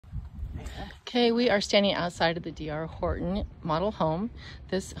Okay, we are standing outside of the D.R. Horton model home.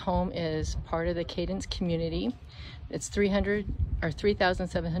 This home is part of the Cadence community. It's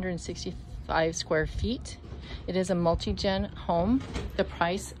 3,765 square feet. It is a multi-gen home. The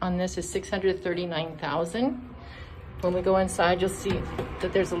price on this is $639,000. When we go inside, you'll see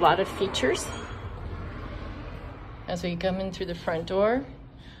that there's a lot of features. As we come in through the front door,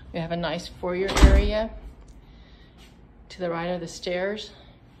 we have a nice foyer area. To the right are the stairs.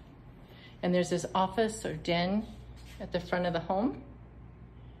 And there's this office or den at the front of the home.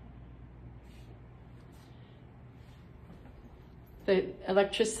 The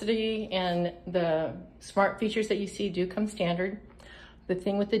electricity and the smart features that you see do come standard. The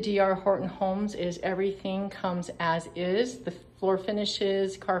thing with the D.R. Horton homes is everything comes as is. The floor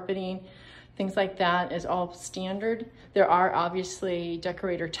finishes, carpeting, things like that is all standard. There are obviously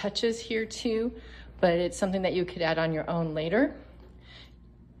decorator touches here too, but it's something that you could add on your own later.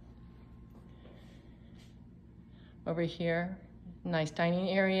 Over here, nice dining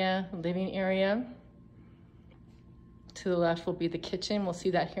area, living area. To the left will be the kitchen. We'll see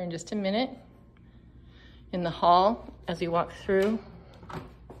that here in just a minute. In the hall, as we walk through,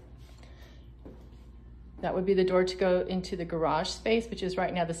 that would be the door to go into the garage space, which is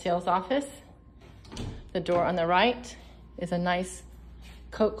right now the sales office. The door on the right is a nice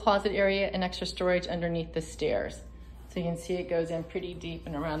coat closet area and extra storage underneath the stairs. So you can see it goes in pretty deep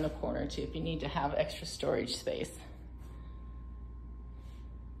and around the corner too if you need to have extra storage space.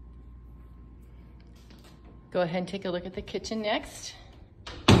 Go ahead and take a look at the kitchen next.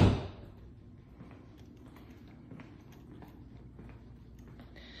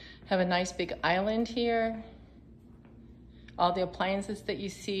 Have a nice big island here. All the appliances that you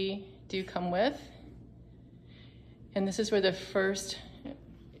see do come with. And this is where the first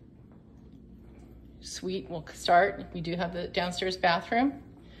suite will start. We do have the downstairs bathroom.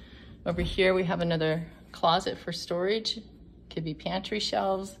 Over here we have another closet for storage. Could be pantry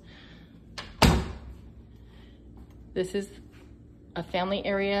shelves. This is a family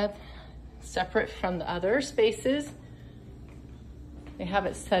area separate from the other spaces. They have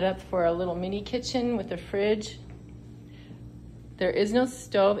it set up for a little mini kitchen with a fridge. There is no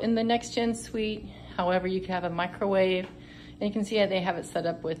stove in the next gen suite. However, you can have a microwave, and you can see how they have it set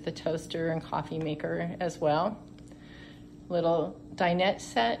up with the toaster and coffee maker as well. Little dinette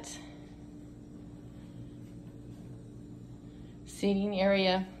set. Seating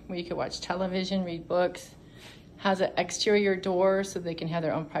area where you could watch television, read books. Has an exterior door so they can have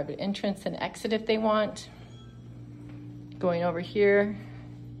their own private entrance and exit if they want. Going over here,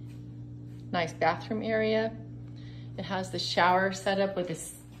 nice bathroom area. It has the shower set up with a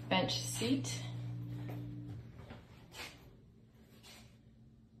bench seat.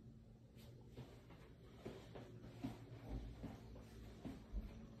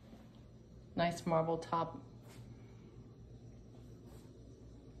 Nice marble top.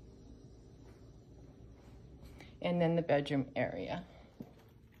 And then the bedroom area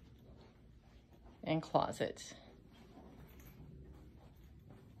and closet.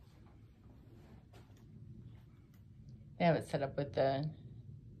 They have it set up with the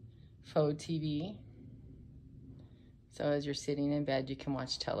faux TV. So as you're sitting in bed, you can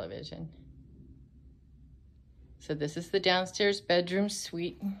watch television. So this is the downstairs bedroom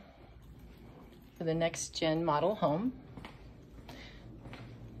suite for the next gen model home.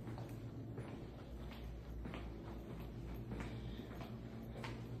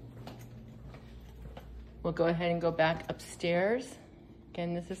 We'll go ahead and go back upstairs.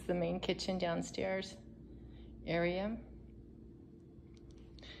 Again, this is the main kitchen downstairs area.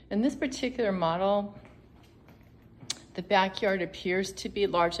 In this particular model, the backyard appears to be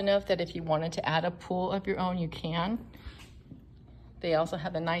large enough that if you wanted to add a pool of your own, you can. They also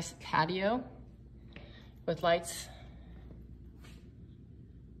have a nice patio with lights.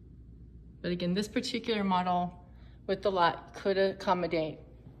 But again, this particular model with the lot could accommodate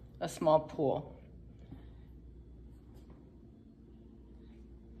a small pool.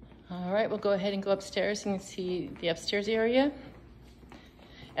 All right, we'll go ahead and go upstairs and see the upstairs area.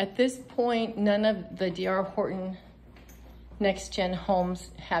 At this point, none of the D.R. Horton next gen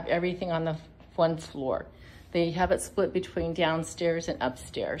homes have everything on the one floor. They have it split between downstairs and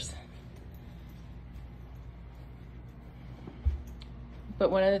upstairs. But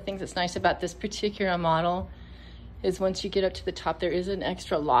one of the things that's nice about this particular model is once you get up to the top, there is an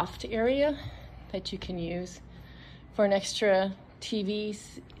extra loft area that you can use for an extra TV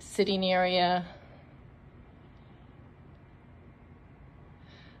sitting area,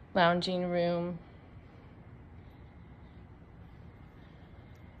 lounging room,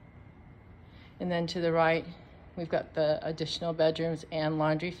 and then to the right We've got the additional bedrooms and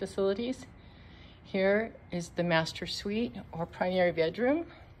laundry facilities. Here is the master suite or primary bedroom,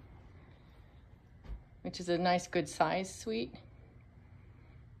 which is a nice good size suite.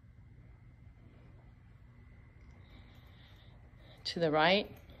 To the right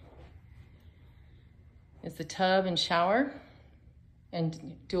is the tub and shower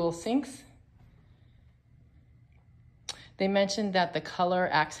and dual sinks. They mentioned that the color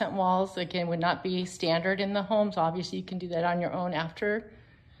accent walls, again, would not be standard in the homes. Obviously, you can do that on your own after.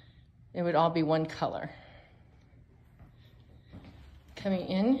 It would all be one color. Coming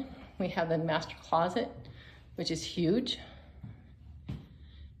in, we have the master closet, which is huge.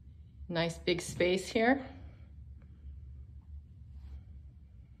 Nice big space here.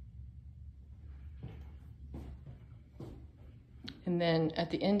 And then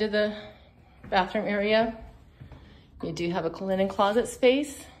at the end of the bathroom area, you do have a linen closet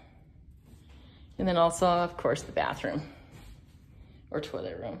space. And then also, of course, the bathroom or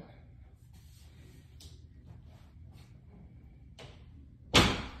toilet room.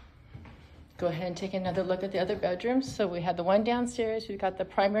 Go ahead and take another look at the other bedrooms. So we have the one downstairs, we've got the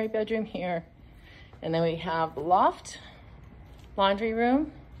primary bedroom here, and then we have the loft, laundry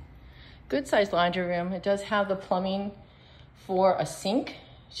room, good sized laundry room. It does have the plumbing for a sink,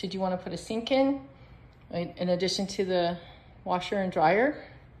 should you want to put a sink in addition to the washer and dryer.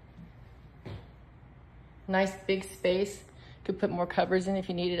 Nice big space. Could put more covers in if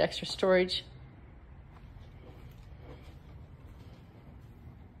you needed extra storage.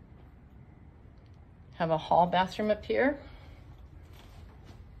 Have a hall bathroom up here.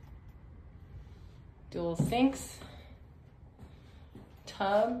 Dual sinks,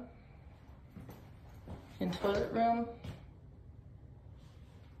 tub, and toilet room.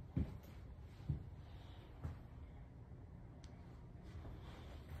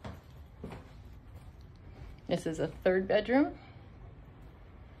 This is a third bedroom.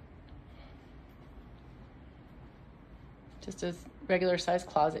 Just a regular size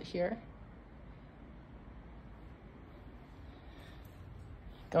closet here.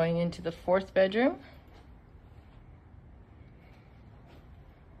 Going into the fourth bedroom.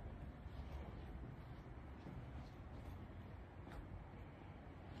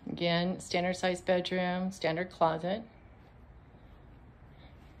 Again, standard size bedroom, standard closet.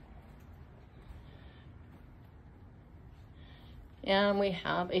 And we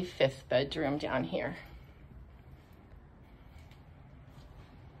have a fifth bedroom down here.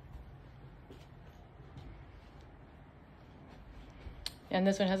 And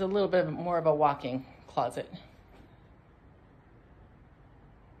this one has a little bit more of a walk-in closet.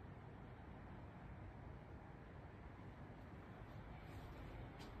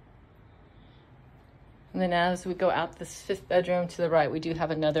 And then as we go out this fifth bedroom to the right, we do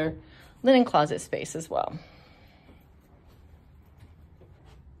have another linen closet space as well.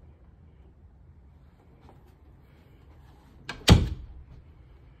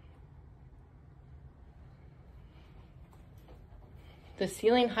 The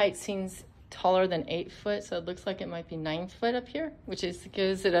ceiling height seems taller than 8 foot, so it looks like it might be 9 foot up here, which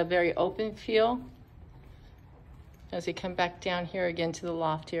gives it a very open feel. As we come back down here again to the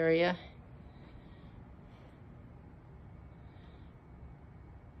loft area.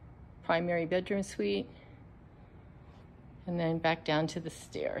 Primary bedroom suite. And then back down to the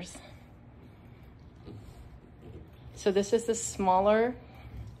stairs. So this is the smaller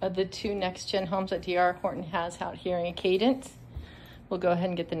of the two next-gen homes that D.R. Horton has out here in Cadence. We'll go ahead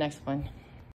and get the next one.